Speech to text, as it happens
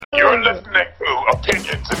You're listening to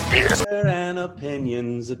Opinions and Beer. And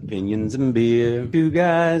opinions and beer. Two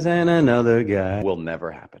guys and another guy. Will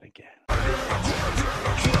never happen again.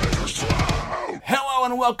 Hello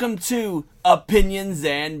and welcome to Opinions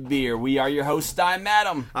and Beer. We are your hosts. I'm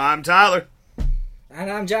Adam. I'm Tyler.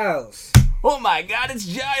 And I'm Giles. Oh my God, it's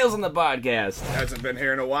Giles on the podcast. Hasn't been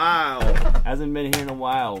here in a while. Hasn't been here in a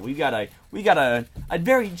while. We got a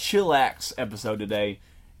very chillax episode today.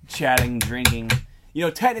 Chatting, drinking. You know,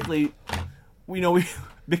 technically,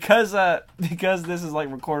 because this is like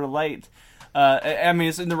recorded late. I mean,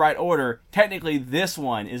 it's in the right order. Technically, this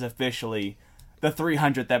one is officially the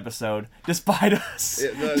 300th episode, despite us.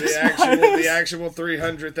 The actual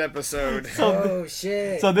 300th episode. Oh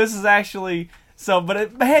shit! So this is actually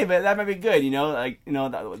but that might be good.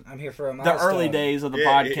 I'm here for a milestone. The early days of the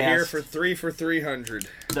podcast. Here for 300.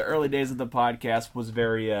 The early days of the podcast was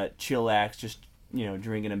very chillax, just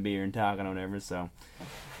drinking a beer and talking or whatever.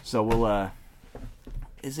 So we'll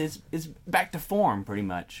it's back to form pretty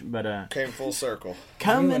much. But came full circle.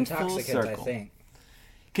 Coming full circle. I think.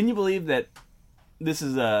 Can you believe that this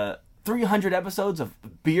is 300 episodes of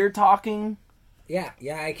beer talking? Yeah,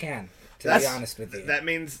 I can. To be honest with you, that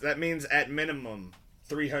means at minimum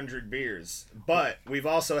 300 beers. But we've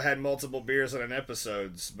also had multiple beers on an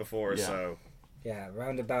episodes before, so yeah,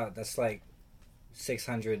 roundabout that's like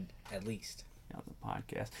 600 at least. The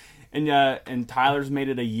podcast, and Tyler's made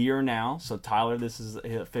it a year now. So Tyler, this is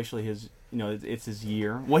officially his. It's his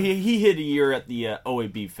year. Well, he hit a year at the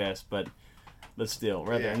OAB Fest, but still,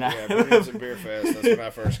 right there. Yeah, Opinions and Beer Fest. That's when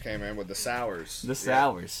I first came in with the sours. The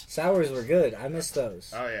sours. Sours were good. I miss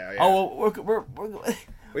those. Oh yeah. Oh, well,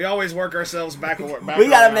 we always work ourselves back. We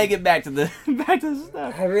gotta around. make it back to the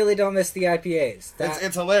stuff. I really don't miss the IPAs.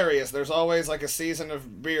 It's hilarious. There's always like a season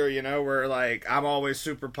of beer, where like I'm always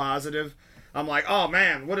super positive. I'm like, oh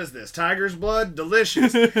man, what is this? Tiger's blood,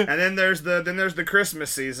 delicious. And then there's the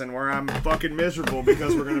Christmas season where I'm fucking miserable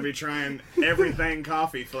because we're gonna be trying everything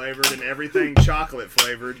coffee flavored and everything chocolate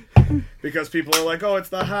flavored because people are like, oh, it's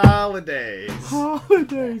the holidays.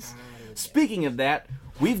 Holidays. Speaking of that,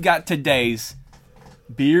 we've got today's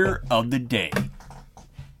beer of the day.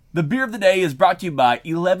 The beer of the day is brought to you by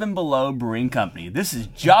 11 Below Brewing Company. This is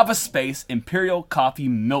Java Space Imperial Coffee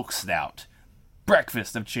Milk Stout.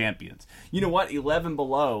 Breakfast of champions. You know what? 11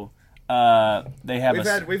 Below. They have.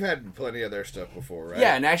 We've had plenty of their stuff before, right?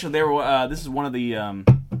 Yeah, and actually, they were. This is one of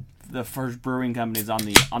the first brewing companies on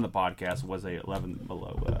the podcast was a 11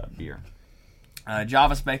 Below beer.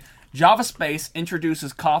 Java Space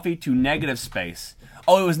introduces coffee to negative space.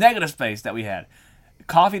 Oh, it was negative space that we had.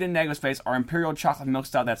 Coffee to negative space, our imperial chocolate milk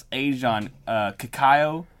stout that's aged on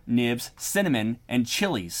cacao nibs, cinnamon, and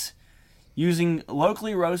chilies. Using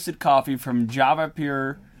locally roasted coffee from Java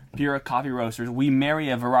Pura Coffee Roasters, we marry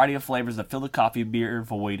a variety of flavors that fill the coffee beer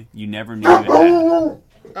void you never knew you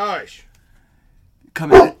had. Gosh.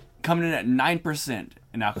 Coming in at 9%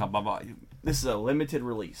 in alcohol. This is a limited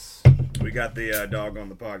release. We got the dog on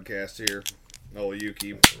the podcast here, old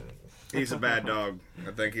Yuki. He's a bad dog.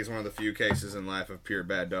 I think he's one of the few cases in life of pure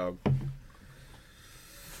bad dog.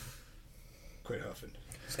 Quit huffing.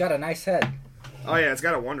 It's got a nice head. Oh yeah, it's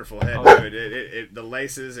got a wonderful head to it. It the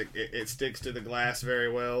laces, it sticks to the glass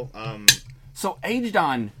very well. So aged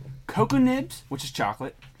on cocoa nibs, which is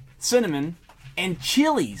chocolate, cinnamon, and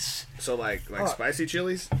chilies. So like spicy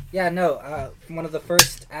chilies? Yeah, no. One of the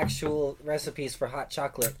first actual recipes for hot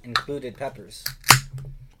chocolate included peppers.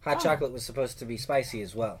 Hot chocolate was supposed to be spicy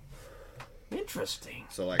as well. Interesting.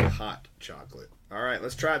 So like hot chocolate. All right,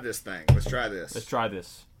 let's try this thing. Let's try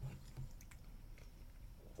this.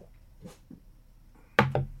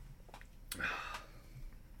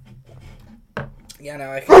 Yeah,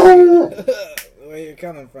 no, I can see where you're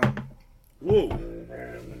coming from. Whoa.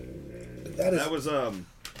 That was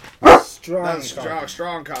strong.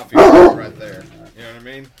 Strong coffee right there. You know what I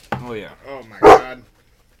mean? Oh yeah. Oh my god.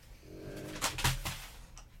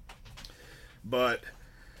 But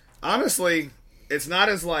honestly, it's not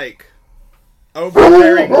as like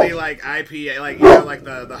overbearingly like IPA, like like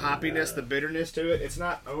the hoppiness, the bitterness to it. It's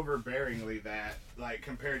not overbearingly that like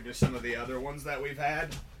compared to some of the other ones that we've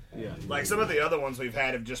had. Yeah. Like some of the other ones we've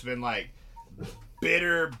had have just been like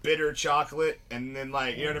bitter chocolate, and then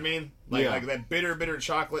like you know what I mean, like that bitter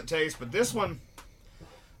chocolate taste. But this one,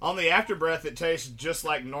 on the afterbreath, it tastes just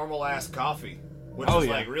like normal ass coffee, which is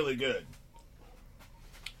like really good.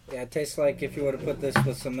 Yeah, it tastes like if you were to put this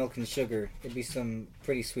with some milk and sugar, it'd be some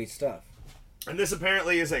pretty sweet stuff. And this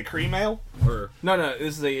apparently is a cream ale, or no,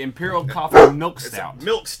 this is a imperial coffee milk stout. It's a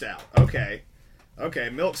milk stout. Okay,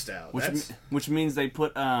 milk stout. Which means they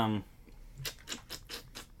put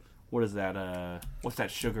what is that? What's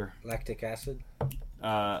that sugar? Lactic acid.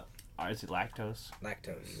 Is it lactose?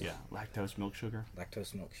 Lactose. Yeah, lactose milk sugar.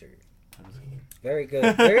 Lactose milk sugar. Very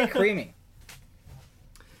good. Very creamy.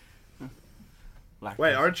 Lactose.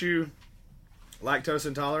 Wait, aren't you lactose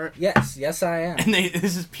intolerant? Yes, I am. And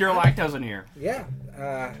this is pure lactose in here. Yeah.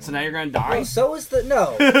 So now you're gonna die. Well, so is the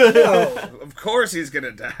no. Of course he's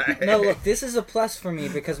gonna die. No, look, this is a plus for me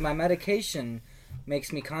because my medication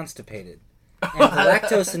makes me constipated, and the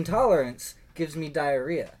lactose intolerance gives me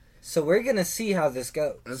diarrhea. So we're gonna see how this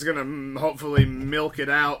goes. It's gonna hopefully milk it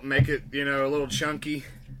out, make it, a little chunky,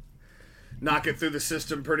 knock it through the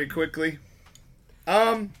system pretty quickly.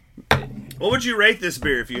 What would you rate this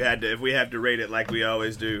beer if we had to rate it like we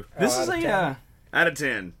always do? This is out of a 10. Out of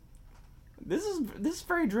 10. this is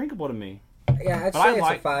very drinkable to me. Yeah, I'd But I say it's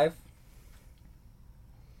like- a 5.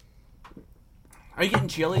 Are you getting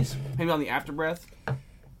chilies? Maybe on the afterbreath.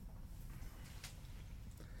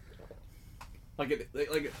 Like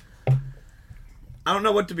I don't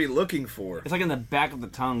know what to be looking for. it's like in the back of the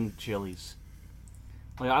tongue chilies.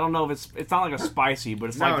 Like I don't know if it's not like a spicy, but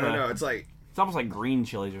it's No, like no. It's like it's almost like green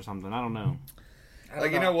chilies or something. I don't know. I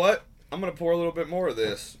don't you know what? I'm gonna pour a little bit more of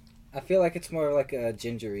this. I feel like it's more like a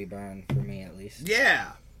gingery burn for me, at least.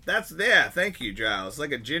 Yeah, thank you, Giles.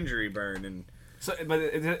 Like a gingery burn, and So, but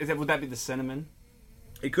would that be the cinnamon?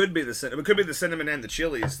 it could be the cinnamon and the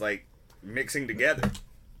chilies like mixing together.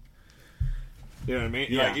 You know what I mean?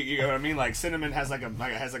 Yeah. Like, you know what I mean? Like cinnamon has like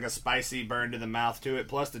a spicy burn to the mouth to it,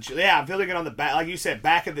 plus the chili. Yeah, I'm feeling it on the back, like you said,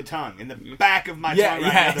 back of the tongue, in the back of my tongue.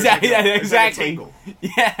 Right now, exactly. there's like a Exactly. tingle.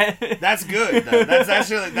 Yeah. That's good though.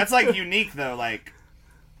 That's like unique though. Like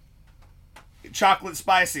chocolate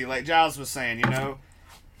spicy, like Giles was saying.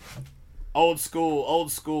 Old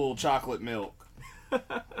school chocolate milk.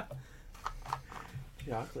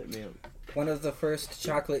 Chocolate milk. One of the first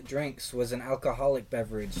chocolate drinks was an alcoholic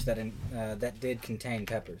beverage that did contain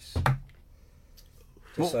peppers.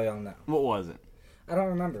 Just so y'all know. What was it? I don't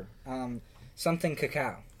remember. Something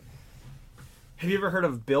cacao. Have you ever heard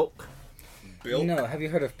of bilk? Bilk. No, have you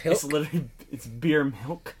heard of It's pilk? literally beer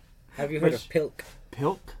milk. Have you heard Which- of pilk?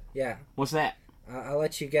 Pilk? Yeah. What's that? I'll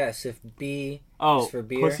let you guess. If B Oh, is for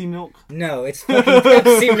beer. pussy milk. No, it's fucking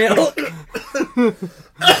Pepsi milk.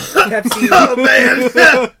 Pepsi, Oh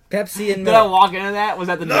man! Pepsi and Did I milk. walk into that? Was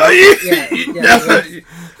that the No, Yeah,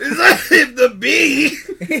 it's like if the B.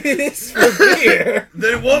 it's for beer.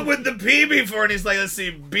 Then what would the P be for? And he's like, let's see,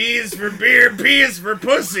 B is for beer, P is for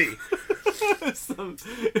pussy. it's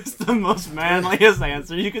the most manliest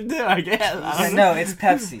answer you could do, I guess. I don't know. No, it's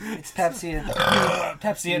Pepsi. It's Pepsi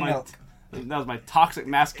and milk. That was my toxic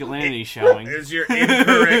masculinity showing. Is your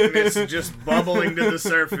incorrectness just bubbling to the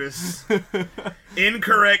surface?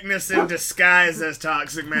 Incorrectness in disguise as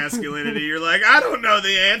toxic masculinity. You're like, I don't know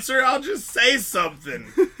the answer, I'll just say something.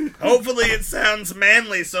 Hopefully it sounds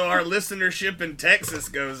manly so our listenership in Texas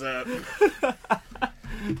goes up.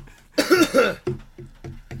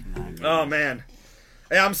 Oh, man.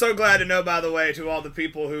 Hey, I'm so glad to know, by the way, to all the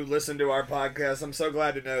people who listen to our podcast, I'm so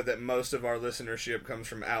glad to know that most of our listenership comes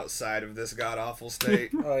from outside of this god-awful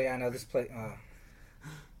state. Oh yeah, I know this place.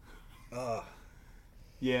 Oh.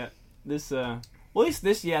 Yeah, this well, at least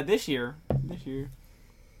this year.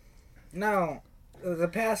 No, the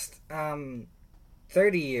past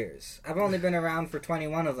 30 years. I've only been around for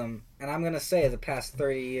 21 of them, and I'm gonna say the past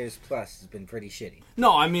 30 years plus has been pretty shitty.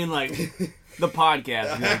 No, I mean like the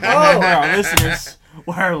podcast. Oh!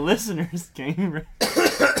 where our listeners came.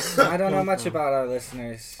 I don't know much about our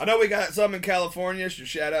listeners. I know we got some in California, so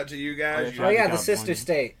shout out to you guys. Oh, Oh yeah, the California. sister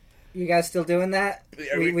state. You guys still doing that?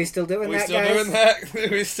 Yeah, We still doing we that, still guys? doing that?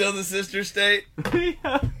 We still the sister state?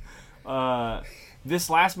 Yeah. This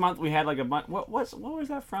last month we had like a bunch. What was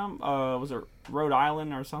that from? Was it Rhode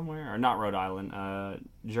Island or somewhere? Or not Rhode Island?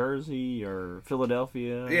 Jersey or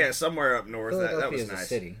Philadelphia? Yeah, somewhere up north. That Philadelphia was is nice. a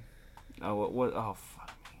city, Oh, what? Oh,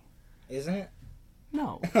 fuck me. isn't it?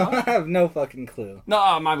 No. I have no fucking clue.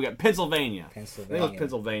 No, my God. Pennsylvania. I think it was Pennsylvania.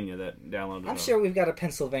 Pennsylvania that downloaded I'm it. sure we've got a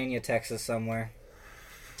Pennsylvania, Texas somewhere.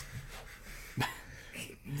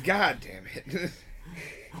 God damn it.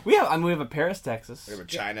 We have a Paris, Texas. We have a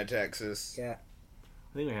China, Texas. Yeah.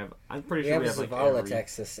 I think we have. I'm pretty We sure have we a have like Zavala, every...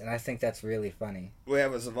 Texas, and I think that's really funny. We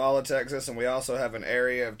have a Zavala, Texas, and we also have an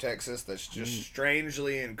area of Texas that's just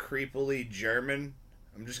strangely and creepily German.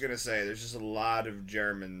 I'm just gonna say, there's just a lot of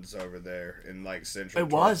Germans over there in like central It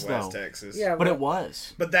was, West though. Texas. Yeah, But well, it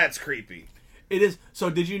was. But that's creepy. It is. So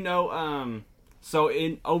did you know? So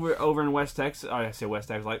in over in West Texas, I say West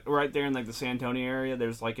Texas, like right there in like the San Antonio area,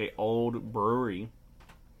 there's like a old brewery.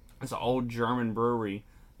 It's an old German brewery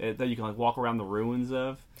that you can like walk around the ruins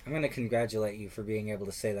of. I'm going to congratulate you for being able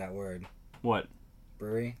to say that word. What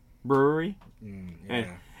Brewery? brewery? Yeah. And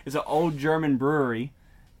It's an old German brewery,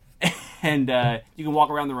 and you can walk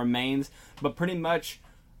around the remains. But pretty much,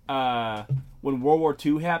 when World War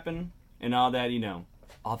II happened and all that,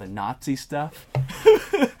 all the Nazi stuff,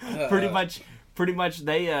 pretty much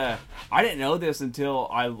they. I didn't know this until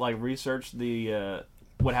I researched the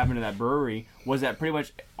what happened to that brewery. Was that pretty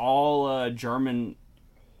much all German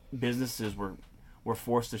businesses were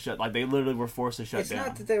forced to shut. They literally were forced to shut down. It's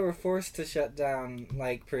not that they were forced to shut down,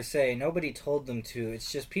 per se. Nobody told them to.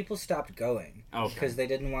 It's just people stopped going because they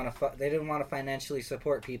didn't want to financially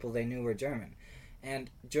support people they knew were German,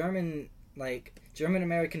 and German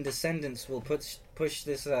American descendants will push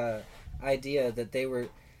this idea that they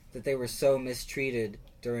were so mistreated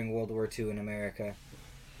during World War II in America.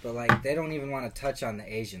 But they don't even want to touch on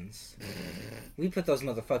the Asians. We put those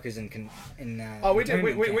motherfuckers in we did.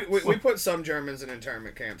 internment camps. We put some Germans in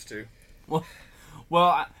internment camps too. Well,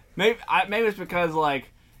 maybe it's because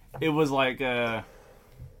it was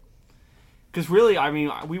because really,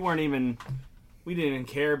 we didn't even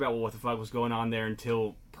care about what the fuck was going on there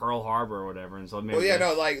until Pearl Harbor or whatever, and so maybe. Well, yeah,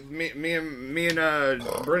 me and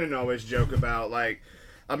Brennan always joke about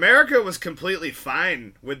America was completely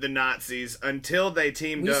fine with the Nazis until they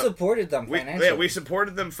teamed up. We supported them financially. We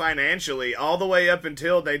supported them financially all the way up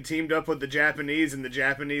until they teamed up with the Japanese and the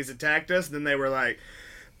Japanese attacked us. Then they were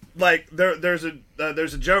there's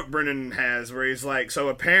a joke Brennan has where he's so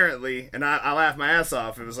apparently, and I laugh my ass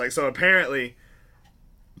off. It was so apparently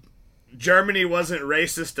Germany wasn't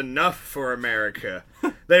racist enough for America.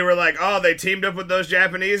 They were they teamed up with those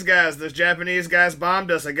Japanese guys. Those Japanese guys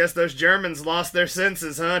bombed us. I guess those Germans lost their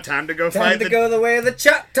senses, huh? Time to go fight. Time to go the way of the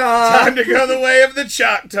Choctaw. Time to go the way of the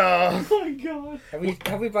Choctaw. Oh my god.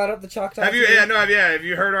 Have we brought up the Choctaw? Have you? Yeah, no, yeah. Have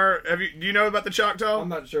you heard do you know about the Choctaw? I'm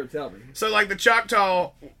not sure. Tell me. So the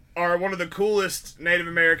Choctaw are one of the coolest Native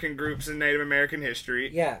American groups in Native American history.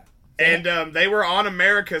 Yeah. And they were on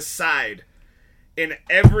America's side in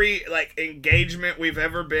every engagement we've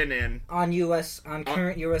ever been in on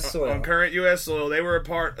current U.S. soil. On current U.S. soil, they were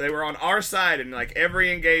on our side in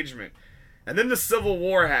every engagement. And then the Civil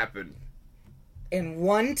War happened. And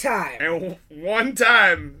one time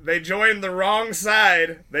they joined the wrong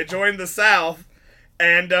side. They joined the South.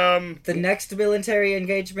 And the next military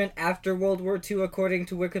engagement after World War II, according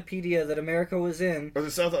to Wikipedia, that America was in.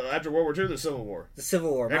 Was it after World War II or the Civil War? The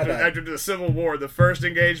Civil War, my bad. After the Civil War, the first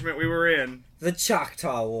engagement we were in. The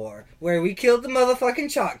Choctaw War, where we killed the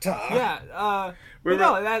motherfucking Choctaw. Yeah,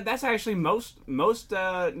 that's actually most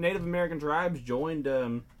Native American tribes joined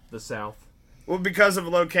the South. Well, because of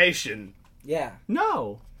location. Yeah.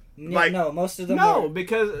 No. No, most of them no, were,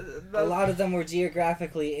 because a lot of them were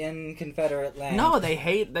geographically in Confederate land. No,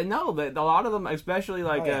 a lot of them, especially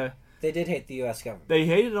they did hate the U.S. government. They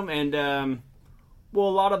hated them, and a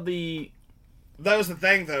lot of the. That was the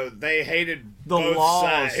thing, though. They hated the both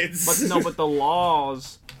laws, sides. but the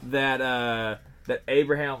laws that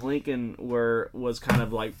Abraham Lincoln was kind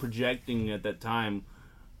of projecting at that time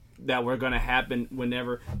that were going to happen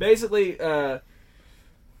whenever, basically.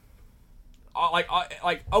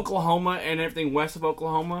 Oklahoma and everything west of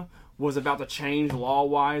Oklahoma was about to change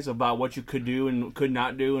law-wise about what you could do and could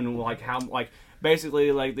not do, and how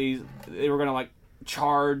basically they were gonna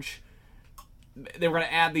charge, they were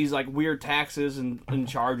gonna add these weird taxes and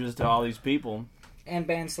charges to all these people and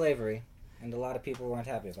ban slavery, and a lot of people weren't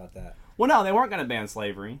happy about that. Well, no, they weren't gonna ban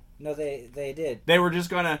slavery. No, they did. They were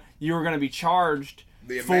just you were gonna be charged.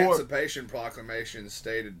 The Emancipation Proclamation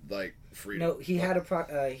stated freedom. No, he had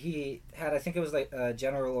I think it was a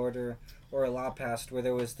general order or a law passed where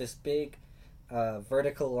there was this big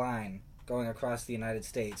vertical line going across the United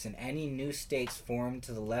States, and any new states formed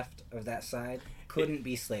to the left of that side couldn't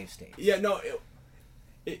be slave states. Yeah, no,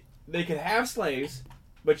 they could have slaves,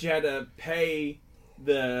 but you had to pay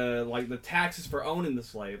the taxes for owning the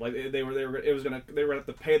slave. They were going to have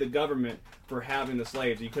to pay the government for having the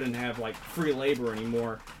slaves. You couldn't have free labor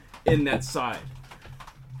anymore in that side.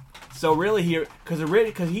 So really,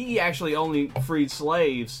 because he actually only freed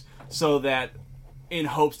slaves so that in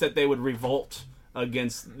hopes that they would revolt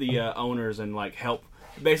against the owners and help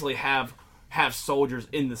basically have soldiers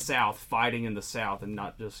in the South fighting in the South and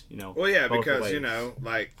not just Well, yeah, because ways.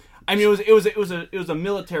 it was a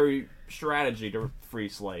military strategy to free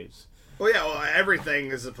slaves. Well, yeah, everything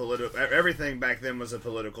back then was a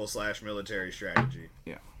political / military strategy.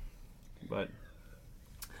 Yeah, but.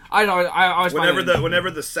 I always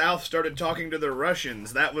whenever the South started talking to the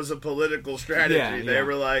Russians, that was a political strategy. Yeah. They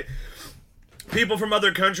were people from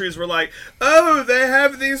other countries were they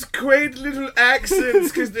have these quaint little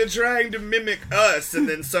accents because they're trying to mimic us, and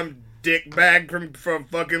then some dickbag from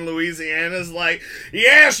fucking Louisiana's like,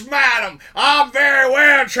 yes, madam, I'm very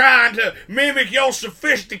well trying to mimic your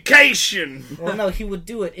sophistication. Well, no, he would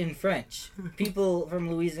do it in French. People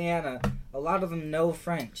from Louisiana, a lot of them know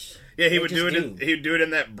French. Yeah, he would do it. He'd do it in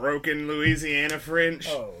that broken Louisiana French.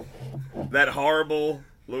 Oh, that horrible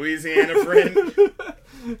Louisiana French.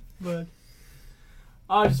 But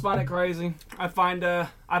I just find it crazy. I find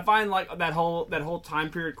like that whole time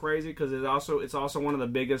period crazy because it's also one of the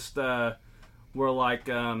biggest where like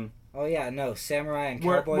oh yeah, no, samurai and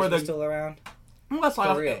cowboys were still around. Well, that's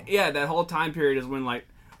like, real. Yeah, that whole time period is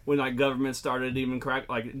when government started even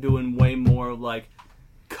doing way more like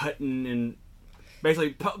cutting and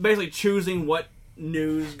basically choosing what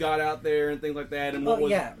news got out there and things like that.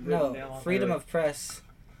 And freedom of press,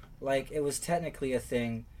 like, it was technically a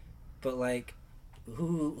thing, but like,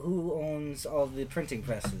 who owns all the printing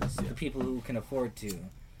presses? Yeah. The people who can afford to,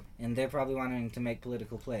 and they're probably wanting to make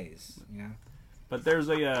political plays, you know. But there's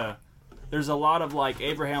a lot of like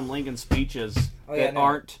Abraham Lincoln speeches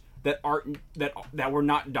that were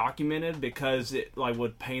not documented because it like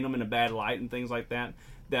would paint them in a bad light and things like that.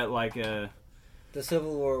 That like the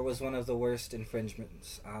Civil War was one of the worst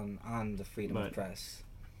infringements on the freedom of press.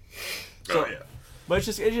 So, yeah. But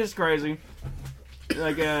it's just crazy.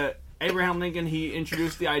 Like Abraham Lincoln, he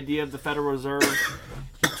introduced the idea of the Federal Reserve.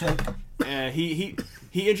 He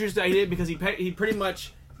introduced the idea because he pretty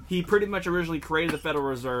much originally created the Federal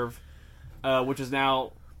Reserve, which is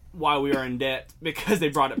now why we are in debt because they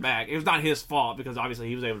brought it back. It was not his fault because obviously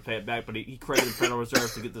he was able to pay it back, but he created the Federal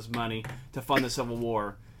Reserve to get this money to fund the Civil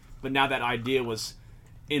War. But now that idea was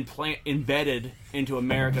embedded into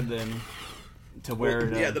America then to where...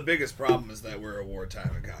 the biggest problem is that we're a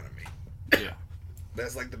wartime economy. Yeah.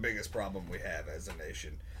 That's like the biggest problem we have as a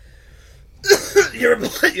nation. You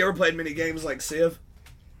ever played many games like Civ?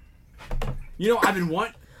 You know, I've been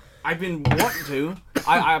wanting to.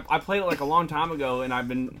 I played it like a long time ago, and I've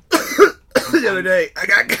been... The other day, I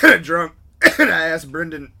got kind of drunk, and I asked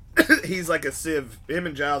Brendan... He's like a Civ. Him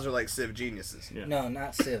and Giles are like Civ geniuses. Yeah. No,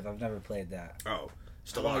 not Civ. I've never played that. Oh,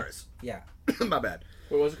 Stellaris. Yeah. My bad.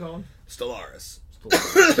 What was it called? Stellaris.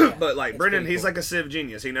 But like Brendan, he's like a Civ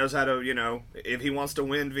genius. He knows how to, if he wants to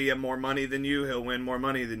win via more money than you, he'll win more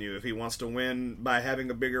money than you. If he wants to win by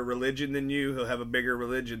having a bigger religion than you, he'll have a bigger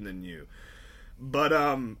religion than you. But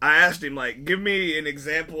I asked him, like, give me an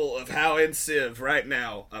example of how in Civ right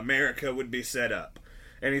now America would be set up.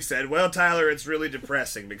 And he said, well, Tyler, it's really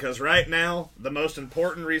depressing because right now the most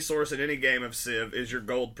important resource in any game of Civ is your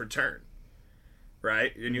gold per turn.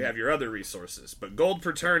 Right? And you have your other resources. But gold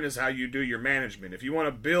per turn is how you do your management. If you want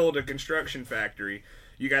to build a construction factory,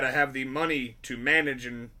 you got to have the money to manage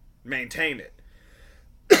and maintain it.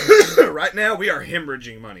 Right now, we are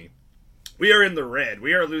hemorrhaging money. We are in the red.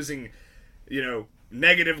 We are losing,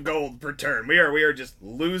 negative gold per turn. We are just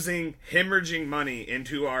losing, hemorrhaging money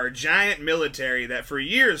into our giant military that for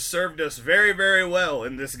years served us very, very well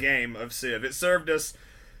in this game of Civ. It served us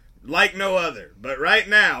like no other. But right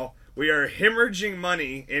now, we are hemorrhaging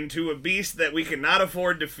money into a beast that we cannot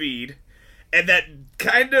afford to feed, and that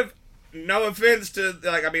kind of, no offense to,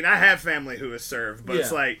 I have family who has served, but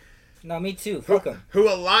it's like... No, me too. Fuck them. Who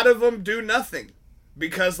a lot of them do nothing.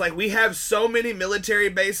 Because, we have so many military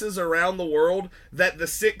bases around the world that the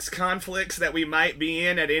 6 conflicts that we might be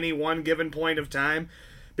in at any one given point of time...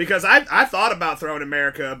 Because I thought about throwing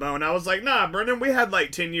America a bone. I was like, nah, Brendan, we had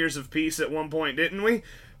 10 years of peace at one point, didn't we?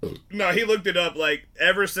 No, he looked it up,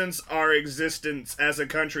 ever since our existence as a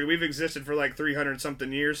country, we've existed for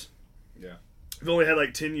 300-something years. Yeah. We've only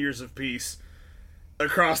had 10 years of peace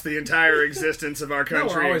across the entire existence of our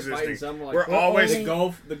country. We're always the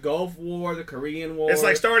Gulf War, the Korean War.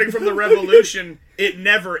 It's starting from the Revolution, it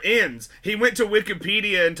never ends. He went to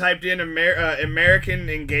Wikipedia and typed in American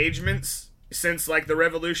engagements since the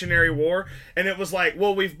Revolutionary War, and it was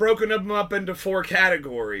we've broken them up into 4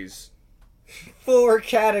 categories. 4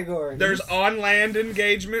 categories. There's on-land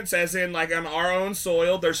engagements, as in, on our own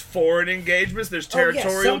soil. There's foreign engagements. There's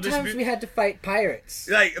territorial disputes. Sometimes we had to fight pirates.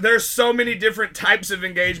 There's so many different types of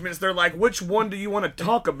engagements. They're which one do you want to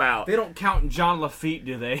talk about? They don't count John Lafitte,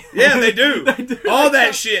 do they? Yeah, they do. All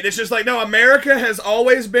that shit. It's just no, America has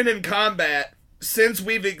always been in combat since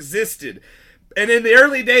we've existed. And in the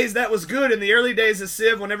early days, that was good. In the early days of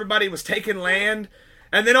Civ, when everybody was taking land...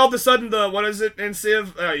 And then all of a sudden, what is it in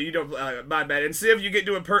Civ? My bad. In Civ, you get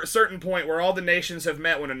to a certain point where all the nations have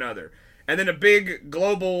met one another. And then a big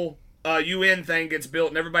global UN thing gets built,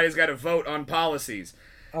 and everybody's got to vote on policies.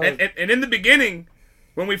 Oh. And in the beginning,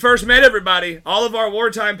 when we first met everybody, all of our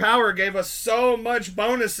wartime power gave us so much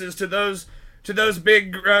bonuses to those to those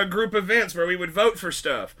big group events where we would vote for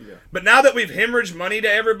stuff. Yeah. But now that we've hemorrhaged money to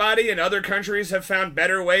everybody and other countries have found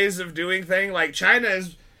better ways of doing things, like China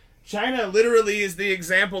literally is the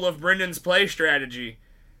example of Brendan's play strategy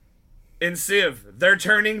in Civ. They're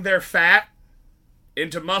turning their fat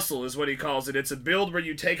into muscle is what he calls it. It's a build where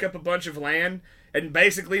you take up a bunch of land and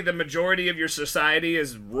basically the majority of your society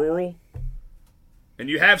is rural. And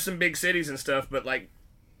you have some big cities and stuff, but like,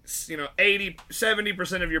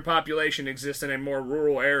 70% of your population exists in a more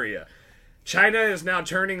rural area. China is now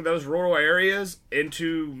turning those rural areas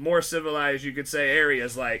into more civilized, you could say,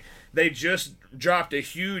 areas. Like, they just dropped a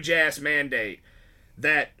huge-ass mandate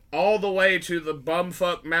that all the way to the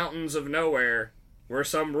bumfuck mountains of nowhere, where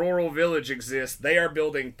some rural village exists, they are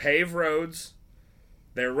building paved roads,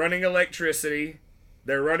 they're running electricity,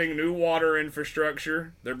 they're running new water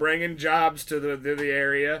infrastructure, they're bringing jobs to the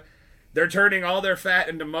area. They're turning all their fat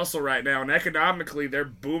into muscle right now, and economically they're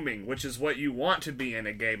booming, which is what you want to be in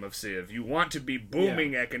a game of Civ. You want to be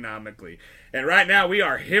booming economically. And right now we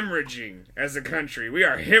are hemorrhaging as a country. We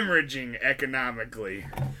are hemorrhaging economically.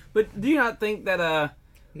 But do you not think that...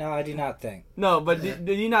 No, I do not think. No, but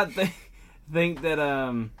do you not think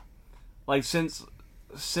that, like, since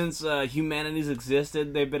humanity's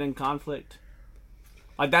existed, they've been in conflict?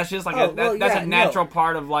 Like, that's just like that's a natural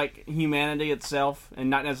part of like humanity itself,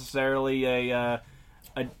 and not necessarily a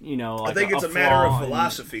like I think it's a matter of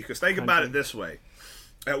philosophy. Because think about it this way: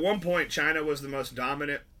 at one point, China was the most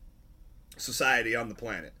dominant society on the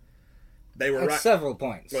planet. They were several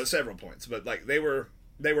points. Well, several points, but like they were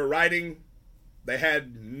writing. They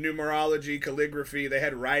had numerology, calligraphy. They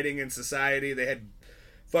had writing in society. They had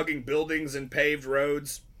fucking buildings and paved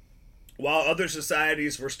roads. While other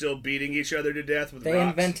societies were still beating each other to death with rocks. They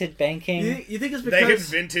invented banking. You think it's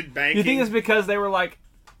because... They invented banking. You think it's because they were, like,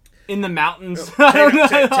 in the mountains?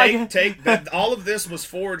 All of this was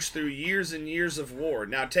forged through years and years of war.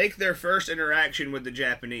 Now, take their first interaction with the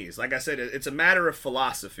Japanese. Like I said, it's a matter of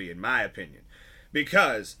philosophy, in my opinion.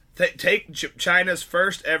 Because, take China's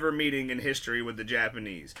first ever meeting in history with the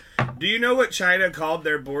Japanese. Do you know what China called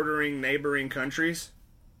their bordering neighboring countries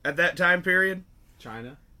at that time period?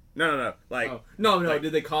 China? No. Like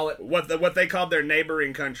did they call it what they called their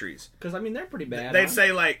neighboring countries? Because I mean they're pretty bad. They'd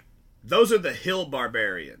say like those are the hill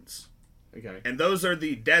barbarians, okay, and those are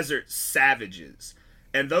the desert savages,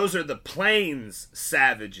 and those are the plains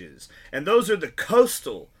savages, and those are the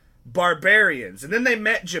coastal barbarians. And then they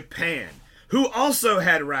met Japan, who also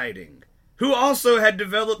had writing, who also had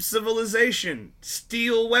developed civilization,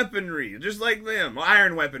 steel weaponry, just like them,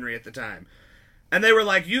 iron weaponry at the time, and they were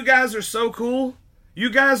like, "You guys are so cool." You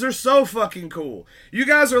guys are so fucking cool. You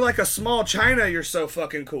guys are like a small China. You're so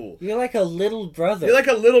fucking cool. You're like a little brother. You're like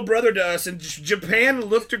a little brother to us. And Japan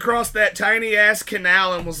looked across that tiny ass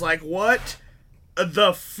canal and was like, "What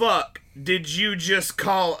the fuck did you just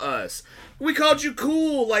call us? We called you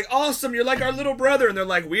cool, like awesome. You're like our little brother." And they're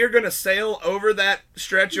like, "We are gonna sail over that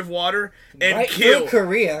stretch of water and right kill through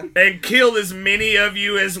Korea and kill as many of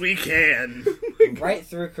you as we can." Right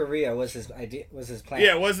through Korea was his idea. Was his plan?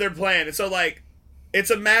 Yeah, was their plan. And so like. It's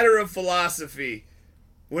a matter of philosophy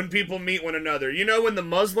when people meet one another. You know when the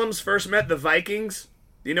Muslims first met the Vikings?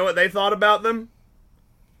 You know what they thought about them?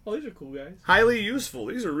 Oh, these are cool guys. Highly useful.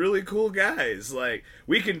 These are really cool guys. Like,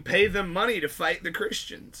 we can pay them money to fight the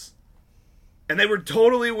Christians. And they were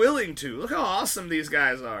totally willing to. Look how awesome these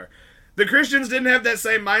guys are. The Christians didn't have that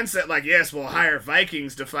same mindset like, yes, we'll hire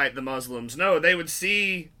Vikings to fight the Muslims. No, they would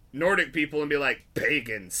see Nordic people and be like,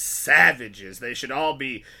 pagan savages. They should all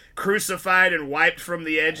be crucified and wiped from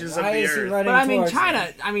the edges of the earth. But I mean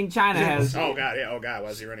China has oh god, why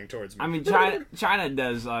is he running towards me? I mean China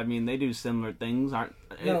does, I mean they do similar things. Aren't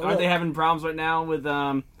they having problems right now with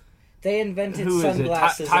they invented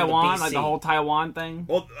sunglasses Taiwan, like the whole Taiwan thing?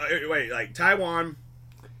 Well, wait, like Taiwan's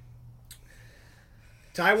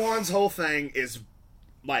whole thing is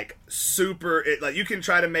like super like you can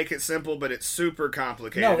try to make it simple, but it's super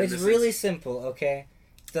complicated. No, it's really simple, okay?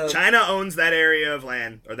 So, China owns that area of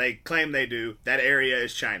land, or they claim they do. That area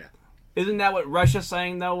is China. Isn't that what Russia's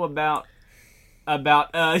saying though about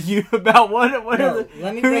what are they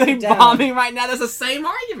bombing right now? That's the same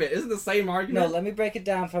argument. Isn't the same argument? No, let me break it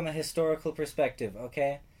down from a historical perspective,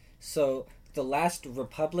 okay? So the last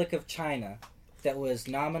Republic of China, that was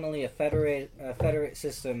nominally a federate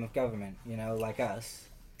system of government, like us,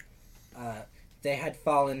 they had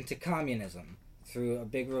fallen to communism through a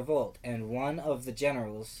big revolt, and one of the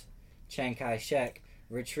generals, Chiang Kai-shek,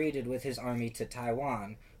 retreated with his army to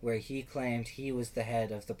Taiwan, where he claimed he was the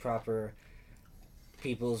head of the proper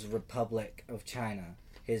People's Republic of China,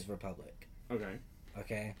 his republic. Okay.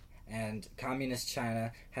 Okay? And communist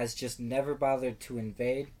China has just never bothered to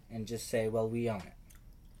invade and just say, well, we own it.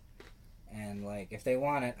 And, like, if they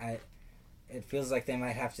want it, it feels like they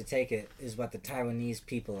might have to take it, is what the Taiwanese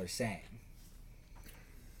people are saying.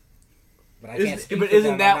 But I can't speak for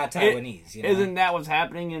them, I'm not Taiwanese. You know? Isn't that what's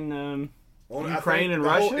happening in Ukraine and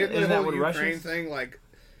Russia? Isn't that what Ukraine thing, like,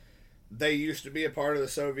 they used to be a part of the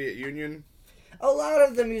Soviet Union? A lot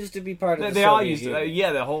of them used to be part of the Soviet Soviet all used Union. to.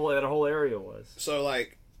 Yeah, that whole area was. So,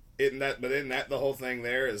 like, isn't that the whole thing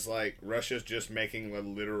there is, like, Russia's just making a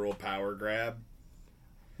literal power grab?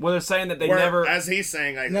 Well, they're saying that they never... As he's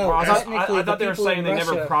saying... I thought they were saying they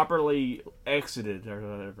never properly exited or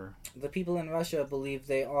whatever. The people in Russia believe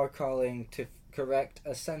they are calling to correct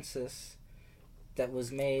a census that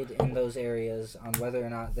was made in those areas on whether or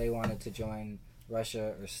not they wanted to join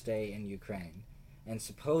Russia or stay in Ukraine. And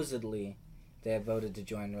supposedly, they have voted to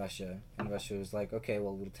join Russia, and Russia was like, okay,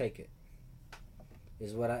 well, we'll take it.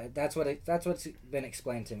 That's what's been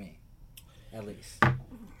explained to me, at least.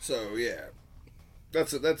 So yeah,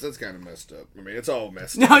 that's kind of messed up. I mean, it's all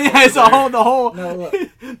messed up. No, yeah, it's the whole. No, look.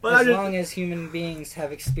 But as long as human beings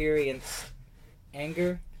have experienced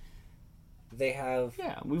anger, they have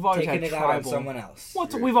we've always taken had it out on someone else.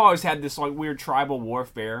 We've always had this like weird tribal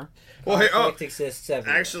warfare. Well, conflict exists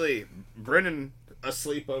everywhere. Actually, Brennan,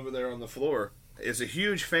 asleep over there on the floor, is a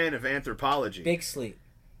huge fan of anthropology. Big sleep.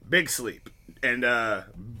 And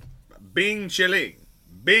Bing chilling,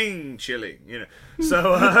 you know.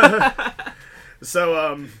 So,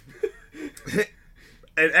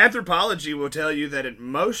 and anthropology will tell you that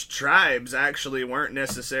most tribes actually weren't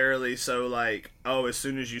necessarily so like, oh, as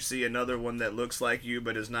soon as you see another one that looks like you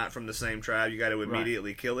but is not from the same tribe, you got to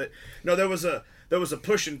immediately kill it. No, there was a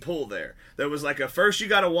push and pull there. There was like first you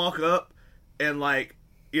got to walk up and like,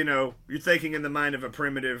 you know, you're thinking in the mind of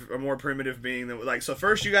a more primitive being than like. So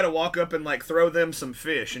first you got to walk up and like throw them some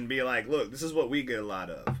fish and be like, look, this is what we get a lot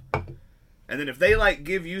of. And then if they like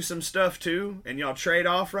give you some stuff too, and y'all trade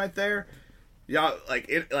off right there, y'all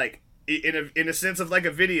in a sense of like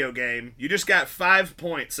a video game, you just got 5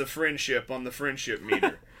 points of friendship on the friendship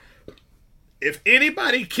meter. If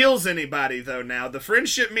anybody kills anybody though, now the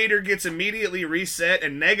friendship meter gets immediately reset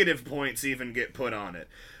and negative points even get put on it.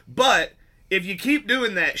 But if you keep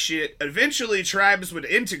doing that shit, eventually tribes would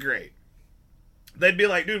integrate. They'd be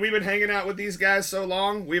like, dude, we've been hanging out with these guys so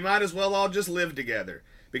long, we might as well all just live together.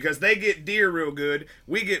 Because they get deer real good,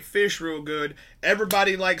 we get fish real good,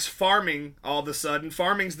 everybody likes farming all of a sudden.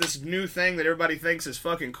 Farming's this new thing that everybody thinks is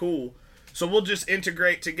fucking cool, so we'll just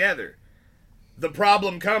integrate together. The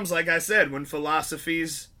problem comes, like I said, when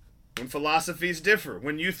philosophies differ.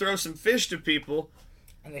 When you throw some fish to people...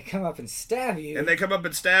 And they come up and stab you. And they come up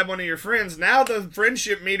and stab one of your friends. Now the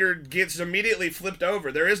friendship meter gets immediately flipped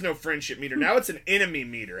over. There is no friendship meter. Now it's an enemy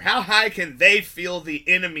meter. How high can they feel the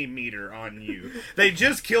enemy meter on you? They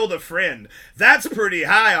just killed a friend. That's pretty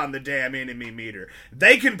high on the damn enemy meter.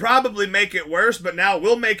 They can probably make it worse, but now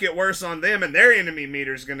we'll make it worse on them, and their enemy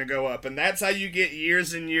meter's going to go up. And that's how you get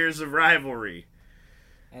years and years of rivalry.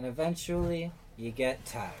 And eventually, you get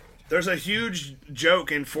tired. There's a huge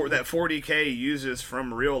joke that 40K uses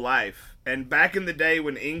from real life. And back in the day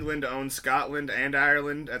when England owned Scotland and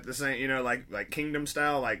Ireland at the same, you know, like kingdom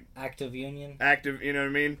style, like active union. You know what I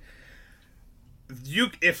mean?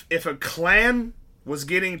 If a clan was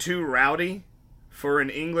getting too rowdy for an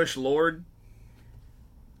English lord,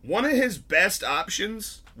 one of his best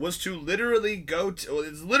options was to literally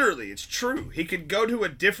it's true. He could go to a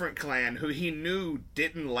different clan who he knew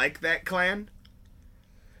didn't like that clan.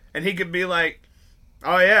 And he could be like,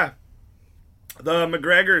 oh yeah, the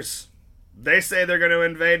McGregors, they say they're going to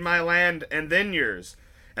invade my land and then yours.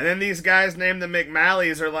 And then these guys named the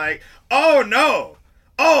McMalleys are like, oh no,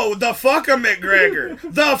 oh, the fuck a McGregor.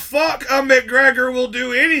 The fuck a McGregor will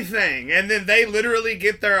do anything. And then they literally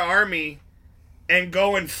get their army and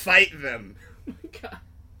go and fight them. Oh my God.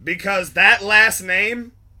 Because that last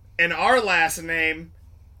name and our last name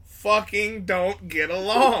fucking don't get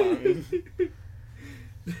along.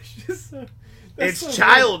 It's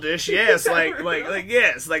childish, yes,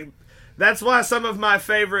 yes, that's why some of my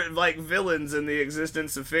favorite villains in the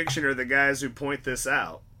existence of fiction are the guys who point this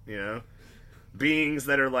out, you know, beings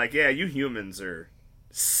that are like, yeah, you humans are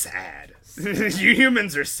sad. You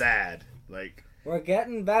humans are sad. Like, we're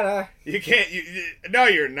getting better. You can't. No,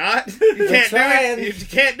 you're not. You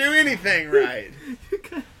can't do anything right.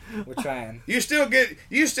 We're trying. You still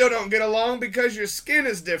don't get along because your skin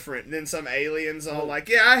is different. And then some aliens all like,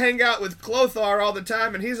 yeah, I hang out with Clothar all the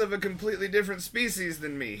time, and he's of a completely different species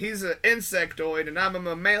than me. He's an insectoid, and I'm a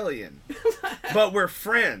mammalian. But we're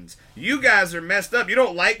friends. You guys are messed up. You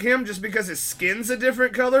don't like him just because his skin's a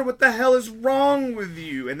different color? What the hell is wrong with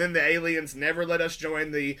you? And then the aliens never let us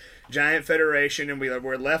join the giant federation, and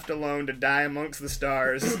we're left alone to die amongst the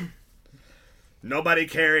stars. Nobody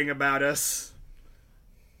caring about us.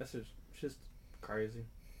 That's just crazy.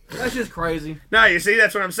 That's just crazy. No, you see,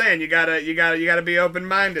 that's what I'm saying. You gotta be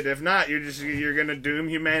open-minded. If not, you're gonna doom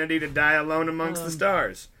humanity to die alone amongst the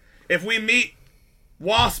stars. If we meet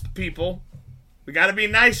wasp people, we gotta be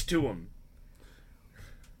nice to them.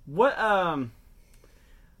 What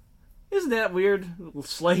isn't that weird?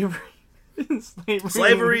 Slavery.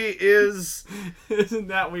 Slavery is. Isn't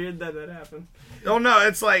that weird that happened? Oh no,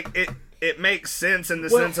 it's like it makes sense in the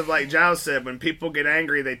sense of, like Zhao said, when people get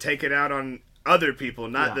angry, they take it out on other people,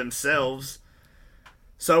 not themselves.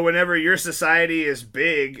 So whenever your society is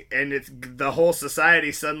big and the whole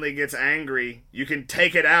society suddenly gets angry, you can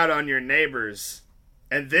take it out on your neighbors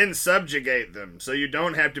and then subjugate them, so you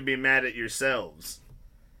don't have to be mad at yourselves.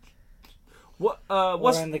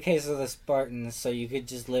 What's or in the case of the Spartans, so you could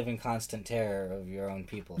just live in constant terror of your own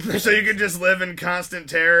people. So you could just live in constant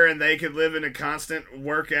terror, and they could live in a constant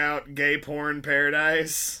workout, gay porn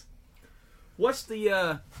paradise. What's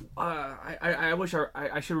the I wish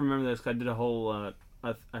I should remember this, because I did a whole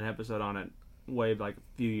an episode on it way like a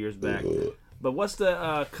few years back. But what's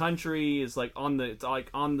the country is like on the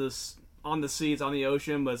sea, it's on the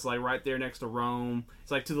ocean, but it's like right there next to Rome.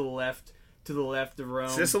 It's like to the left of Rome.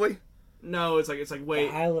 Sicily? No, it's like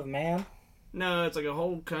wait. The Isle of Man? No, it's like a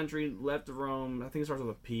whole country left of Rome. I think it starts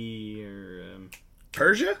with a P or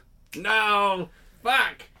Persia? No,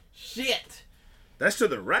 fuck, shit. That's to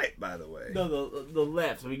the right, by the way. No, the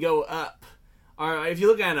left. So we go up. All right, if you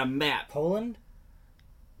look at a map. Poland?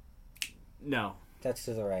 No. That's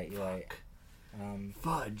to the right. You're right.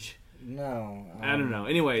 Fudge. No. I don't know.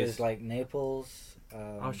 Anyways, there's like Naples.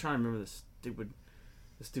 I was trying to remember the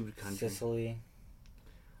stupid country. Sicily.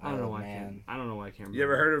 I don't know why I can't remember. You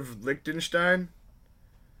ever heard of Liechtenstein?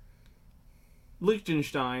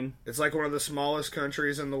 Liechtenstein. It's like one of the smallest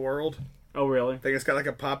countries in the world. Oh, really? I think it's got like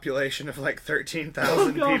a population of like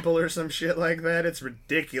 13,000 people or some shit like that. It's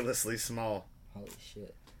ridiculously small. Holy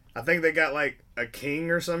shit. I think they got like a king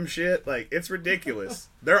or some shit. Like, it's ridiculous.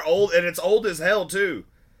 They're old, and it's old as hell too.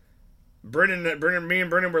 Me and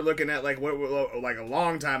Brennan were looking at like a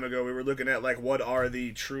long time ago. We were looking at like what are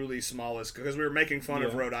the truly smallest, because we were making fun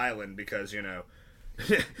of Rhode Island because yeah,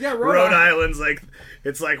 Rhode Island's like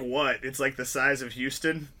it's like what? It's like the size of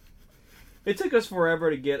Houston. It took us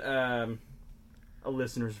forever to get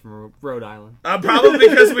listeners from Rhode Island. Probably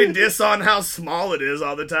because we diss on how small it is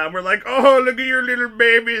all the time. We're like, oh, look at your little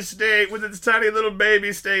baby state with its tiny little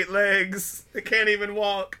baby state legs. It can't even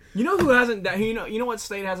walk. You know who hasn't? You know what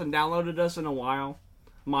state hasn't downloaded us in a while?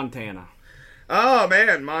 Montana. Oh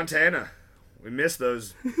man, Montana. We miss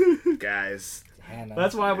those guys.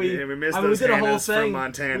 That's why we miss those we did a whole Hannahs thing. from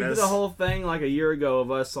Montanas. We did a whole thing like a year ago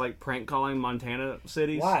of us like prank calling Montana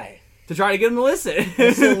cities. Why? To try to get them to listen.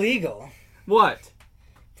 It's illegal. What?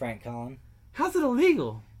 Prank calling. How's it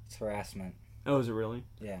illegal? It's harassment. Oh, is it really?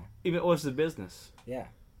 Yeah. Even what's the business? Yeah.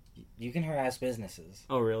 You can harass businesses.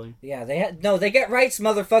 Oh, really? Yeah, they get rights,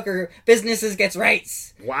 motherfucker. Businesses gets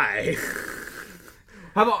rights. Why?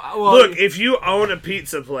 How about look, if you own a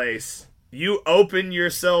pizza place, you open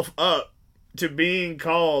yourself up to being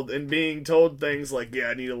called and being told things like, yeah,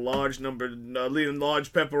 I need a large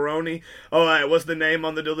pepperoni. All right, what's the name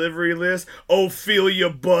on the delivery list? Oh, feel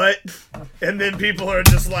your butt. And then people are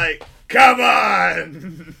just like, come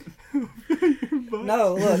on.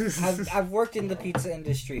 No, look, I've worked in the pizza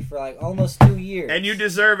industry for like almost 2 years. And you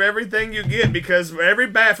deserve everything you get, because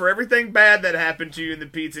for everything bad that happened to you in the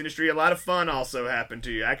pizza industry, a lot of fun also happened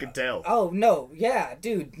to you. I could tell. Oh, no. Yeah,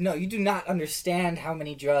 dude. No, you do not understand how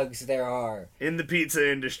many drugs there are. In the pizza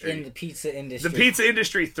industry. The pizza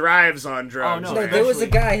industry thrives on drugs. Oh, no, there was a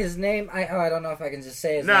guy, his name, I don't know if I can just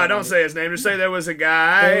say his name. No, don't say his name. Just say there was a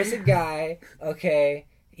guy. There was a guy, okay.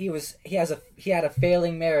 He had a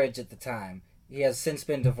failing marriage at the time. He has since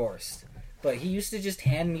been divorced. But he used to just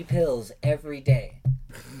hand me pills every day.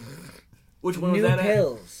 Which one was that New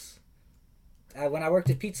pills. When I worked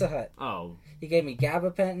at Pizza Hut. Oh. He gave me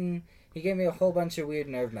gabapentin. He gave me a whole bunch of weird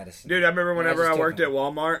nerve medicine. Dude, I remember whenever I worked at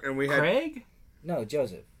Walmart and we had... Craig? No,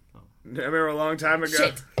 Joseph. I remember a long time ago...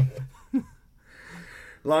 Shit!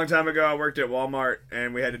 Long time ago I worked at Walmart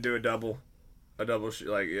and we had to do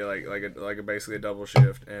basically a double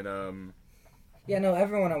shift, and Yeah, no,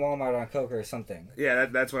 everyone at Walmart on coke or something. Yeah,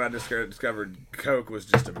 that's when I discovered coke was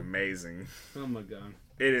just amazing. Oh my god.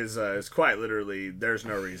 It is, it's quite literally, there's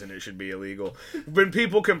no reason it should be illegal. When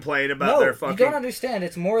people complain about their fucking... you don't understand.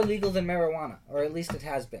 It's more illegal than marijuana, or at least it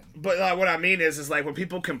has been. But what I mean is like, when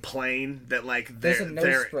people complain that, like,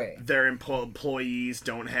 their employees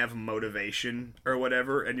don't have motivation or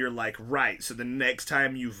whatever, and you're like, right, so the next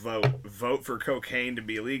time you vote for cocaine to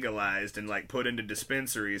be legalized and, like, put into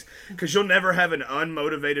dispensaries, because you'll never have an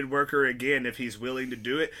unmotivated worker again if he's willing to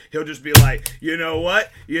do it. He'll just be like, you know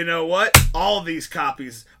what? All these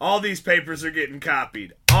papers are getting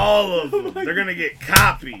copied. All of them. They're going to get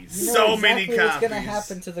copies. You know so exactly many copies. What's going to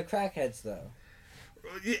happen to the crackheads, though?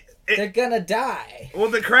 They're going to die. Well,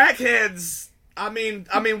 the crackheads... I mean,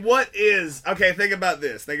 what is... Okay, think about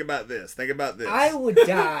this. I would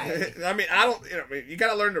die. I mean, I don't... you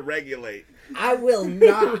got to learn to regulate. I will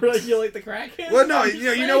not. Regulate the crackheads? Well, no,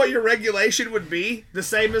 you know what your regulation would be? The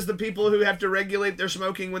same as the people who have to regulate their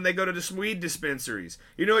smoking when they go to weed dispensaries.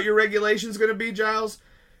 You know what your regulation's going to be, Giles?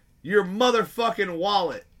 Your motherfucking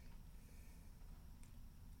wallet.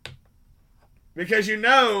 Because you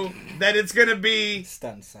know that it's going to be...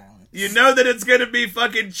 Stunned silence. You know that it's going to be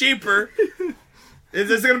fucking cheaper.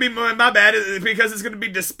 It's going to be, my bad, because it's going to be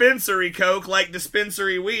dispensary coke like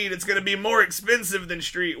dispensary weed. It's going to be more expensive than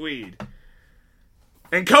street weed.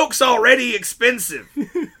 And coke's already expensive.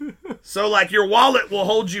 So, like, your wallet will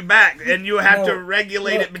hold you back, and you have to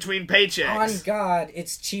regulate it between paychecks. On God,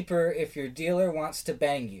 it's cheaper if your dealer wants to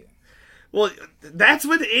bang you. Well, that's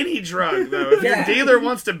with any drug, though. If your dealer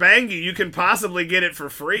wants to bang you, you can possibly get it for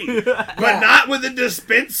free. But not with a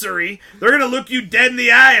dispensary. They're going to look you dead in the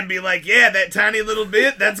eye and be like, yeah, that tiny little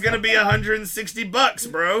bit, that's going to be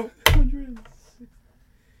 $160, bro.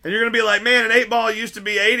 And you're going to be like, man, an 8-ball used to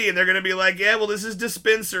be 80, and they're going to be like, yeah, well, this is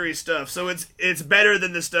dispensary stuff, so it's better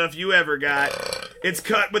than the stuff you ever got. It's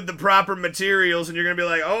cut with the proper materials, and you're going to be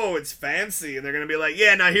like, oh, it's fancy. And they're going to be like,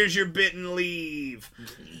 yeah, now here's your bit and leave.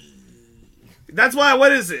 That's why,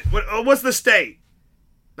 what is it? What's the state?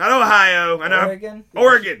 Not Ohio. I know. Oregon?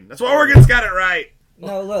 Oregon. That's why Oregon's got it right.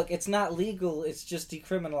 No, look, it's not legal, it's just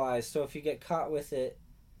decriminalized, so if you get caught with it...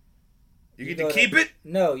 You get to keep it?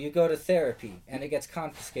 No, you go to therapy, and it gets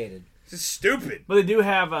confiscated. It's stupid. But they do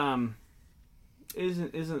have,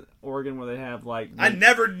 isn't Oregon where they have, like... I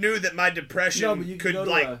never knew that my depression could,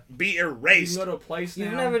 like, be erased. You can go to a place now.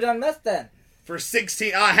 You've never done meth, then? For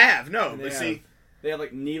 16... I have, no. But see... They have,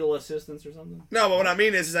 like, needle assistance or something? No, but what I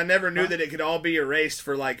mean is I never knew that it could all be erased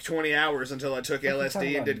for, like, 20 hours until I took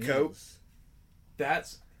LSD and did coke.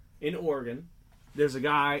 That's in Oregon. There's a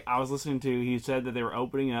guy I was listening to. He said that they were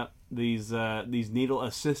opening up these needle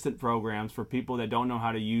assistant programs for people that don't know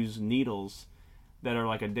how to use needles, that are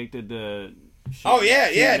like addicted to. Oh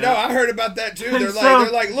yeah. No, I heard about that too.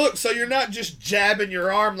 They're like, look, so you're not just jabbing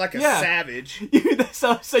your arm like a savage.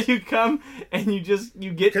 so you come and you get,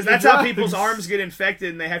 because that's how people's arms get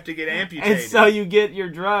infected and they have to get amputated. And so you get your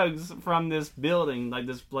drugs from this building, like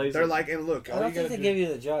this place. They're like, and look, I don't think they give you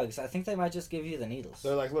the drugs. I think they might just give you the needles.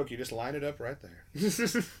 They're like, look, you just line it up right there.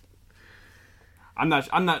 I'm not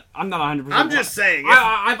 100%. I'm just saying.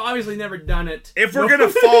 I've obviously never done it. If we're going to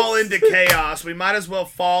fall into chaos, we might as well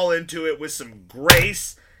fall into it with some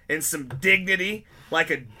grace and some dignity, like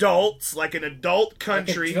adults, like an adult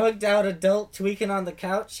country. Like a drugged out adult tweaking on the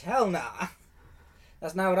couch? Hell nah.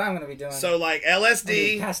 That's not what I'm going to be doing. So, like,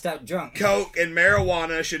 LSD, passed out drunk. coke, and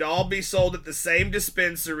marijuana should all be sold at the same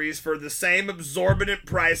dispensaries for the same exorbitant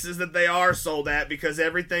prices that they are sold at, because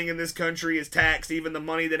everything in this country is taxed, even the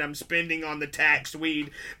money that I'm spending on the taxed weed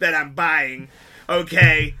that I'm buying.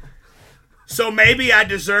 Okay? So maybe I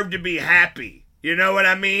deserve to be happy. You know what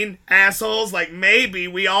I mean? Assholes, like, maybe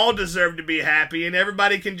we all deserve to be happy, and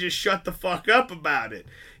everybody can just shut the fuck up about it.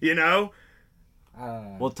 You know?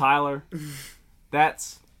 Well, Tyler...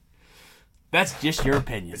 That's just your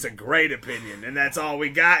opinion. It's a great opinion, and that's all we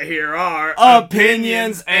got here are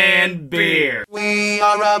Opinions and Beer. We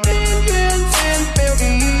are opinions and beer.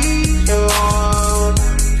 To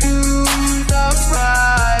the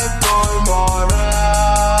right.